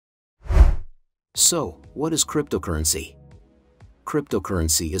So, what is cryptocurrency?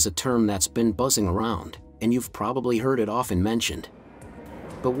 Cryptocurrency is a term that's been buzzing around, and you've probably heard it often mentioned.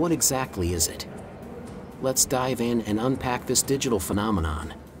 But what exactly is it? Let's dive in and unpack this digital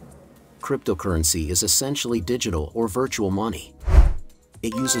phenomenon. Cryptocurrency is essentially digital or virtual money.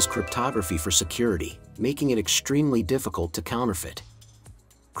 It uses cryptography for security, making it extremely difficult to counterfeit.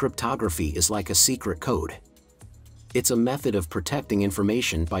 Cryptography is like a secret code. It's a method of protecting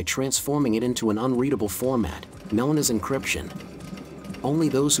information by transforming it into an unreadable format, known as encryption. Only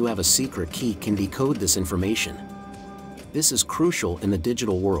those who have a secret key can decode this information. This is crucial in the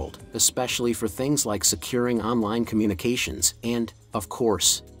digital world, especially for things like securing online communications and, of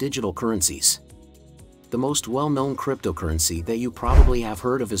course, digital currencies. The most well-known cryptocurrency that you probably have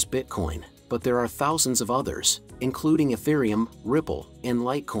heard of is Bitcoin, but there are thousands of others, including Ethereum, Ripple, and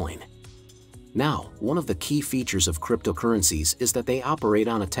Litecoin. Now, one of the key features of cryptocurrencies is that they operate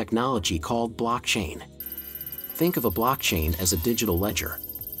on a technology called blockchain. Think of a blockchain as a digital ledger.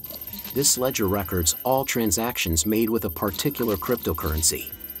 This ledger records all transactions made with a particular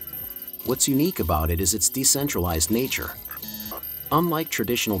cryptocurrency. What's unique about it is its decentralized nature. Unlike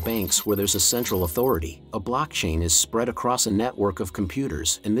traditional banks where there's a central authority, a blockchain is spread across a network of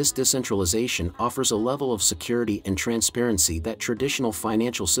computers, and this decentralization offers a level of security and transparency that traditional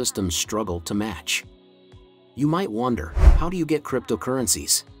financial systems struggle to match. You might wonder, how do you get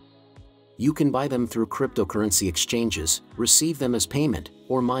cryptocurrencies? You can buy them through cryptocurrency exchanges, receive them as payment,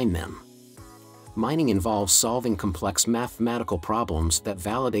 or mine them. Mining involves solving complex mathematical problems that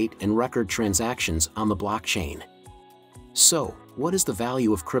validate and record transactions on the blockchain. So, what is the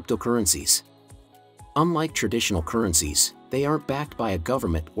value of cryptocurrencies? Unlike traditional currencies, they aren't backed by a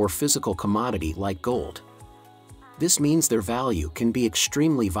government or physical commodity like gold. This means their value can be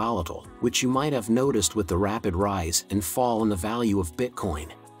extremely volatile, which you might have noticed with the rapid rise and fall in the value of Bitcoin.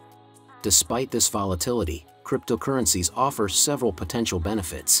 Despite this volatility, cryptocurrencies offer several potential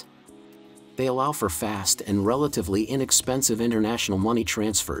benefits. They allow for fast and relatively inexpensive international money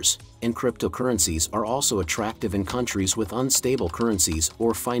transfers, and cryptocurrencies are also attractive in countries with unstable currencies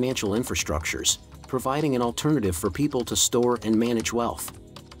or financial infrastructures, providing an alternative for people to store and manage wealth.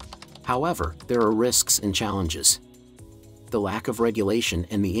 However, there are risks and challenges. The lack of regulation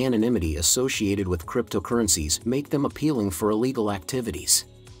and the anonymity associated with cryptocurrencies make them appealing for illegal activities.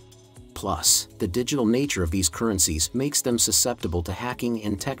 Plus, the digital nature of these currencies makes them susceptible to hacking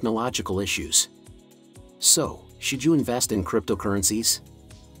and technological issues. So, should you invest in cryptocurrencies?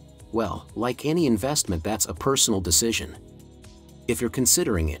 Well, like any investment, that's a personal decision. If you're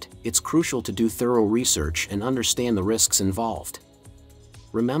considering it, it's crucial to do thorough research and understand the risks involved.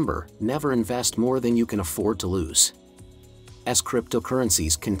 Remember, never invest more than you can afford to lose. As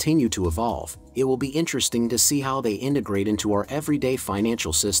cryptocurrencies continue to evolve, it will be interesting to see how they integrate into our everyday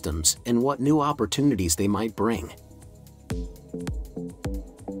financial systems and what new opportunities they might bring.